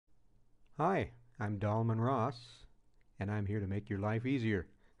Hi, I'm Dalman Ross, and I'm here to make your life easier.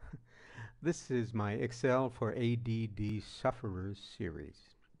 This is my Excel for ADD Sufferers series.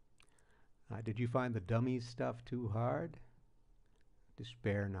 Did you find the dummies stuff too hard?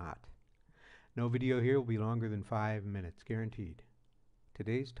 Despair not. No video here will be longer than 5 minutes, guaranteed.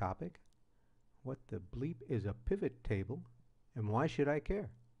 Today's topic, what the bleep is a pivot table, and why should I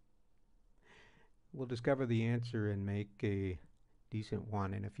care? We'll discover the answer and make a decent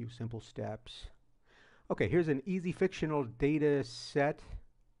one in a few simple steps. Okay, here's an easy fictional data set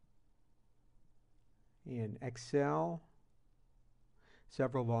in Excel.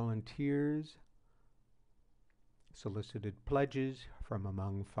 Several volunteers solicited pledges from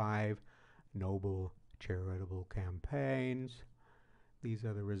among 5 noble charitable campaigns. These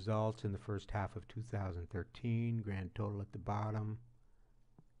are the results in the first half of 2013. Grand total at the bottom.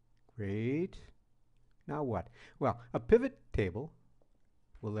 Great. Now what? Well, a pivot table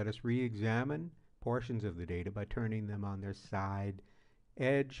will let us re-examine portions of the data by turning them on their side,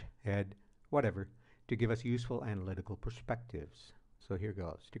 edge, head, whatever, to give us useful analytical perspectives. So here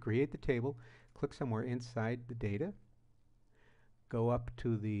goes. To create the table, click somewhere inside the data, go up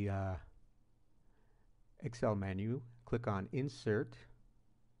to the Excel menu, click on Insert,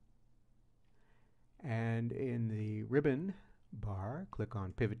 and in the ribbon bar, click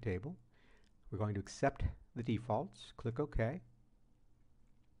on Pivot Table. We're going to accept the defaults, click OK.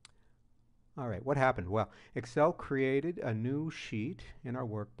 All right, what happened? Well, Excel created a new sheet in our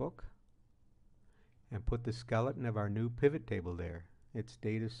workbook and put the skeleton of our new pivot table there. Its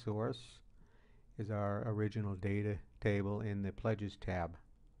data source is our original data table in the Pledges tab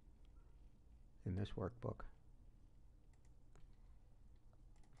in this workbook.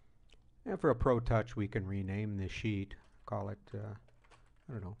 And for a pro touch, we can rename the sheet, call it,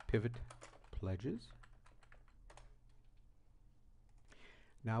 I don't know, Pivot Pledges.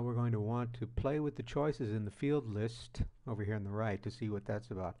 Now we're going to want to play with the choices in the field list over here on the right to see what that's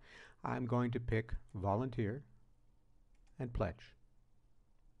about. I'm going to pick volunteer and pledge.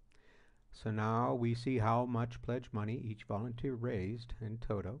 So now we see how much pledge money each volunteer raised in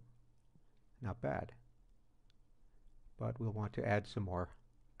toto. Not bad. But we'll want to add some more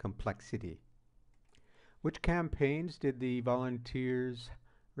complexity. Which campaigns did the volunteers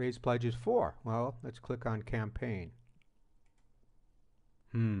raise pledges for? Well, let's click on campaign.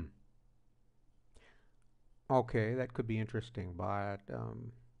 Okay, that could be interesting, but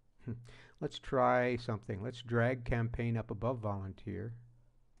let's try something. Let's drag campaign up above volunteer.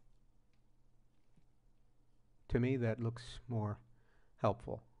 To me, that looks more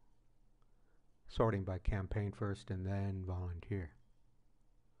helpful. Sorting by campaign first and then volunteer.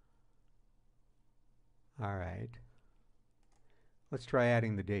 All right. Let's try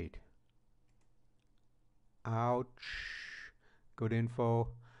adding the date. Ouch. Good info,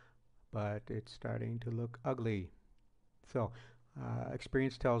 but it's starting to look ugly. So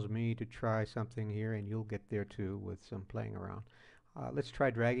experience tells me to try something here, and you'll get there too with some playing around. Let's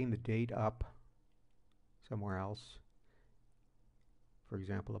try dragging the date up somewhere else. For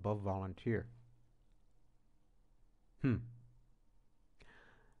example, above volunteer.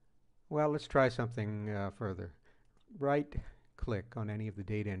 Well, let's try something further. Right-click on any of the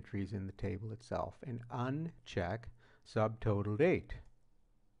date entries in the table itself and uncheck subtotal date.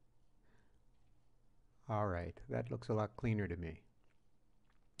 All right, that looks a lot cleaner to me.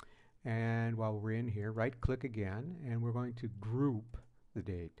 And while we're in here, right-click again, and we're going to group the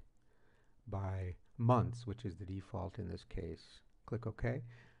date by months, which is the default in this case. Click OK,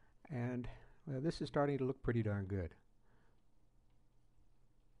 and well, this is starting to look pretty darn good.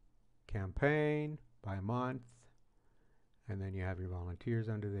 Campaign by month, and then you have your volunteers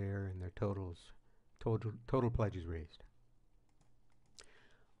under there and their totals. Total pledges raised.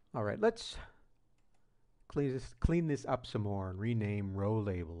 All right, let's clean this up some more and rename row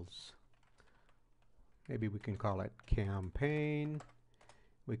labels. Maybe we can call it campaign.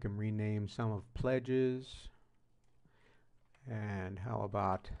 We can rename some of pledges. And how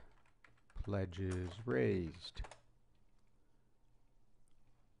about pledges raised?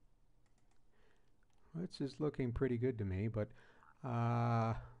 This is looking pretty good to me, but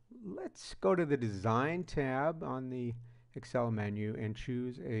let's go to the Design tab on the Excel menu and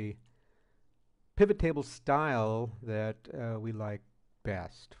choose a pivot table style that we like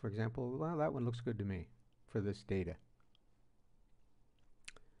best. For example, well, that one looks good to me for this data.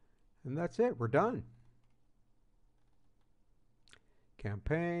 And that's it. We're done.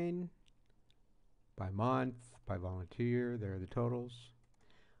 Campaign, by month, by volunteer. There are the totals.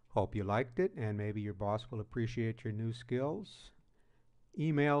 Hope you liked it, and maybe your boss will appreciate your new skills.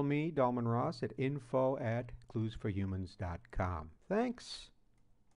 Email me, Dalman Ross, at info@cluesforhumans.com. Thanks.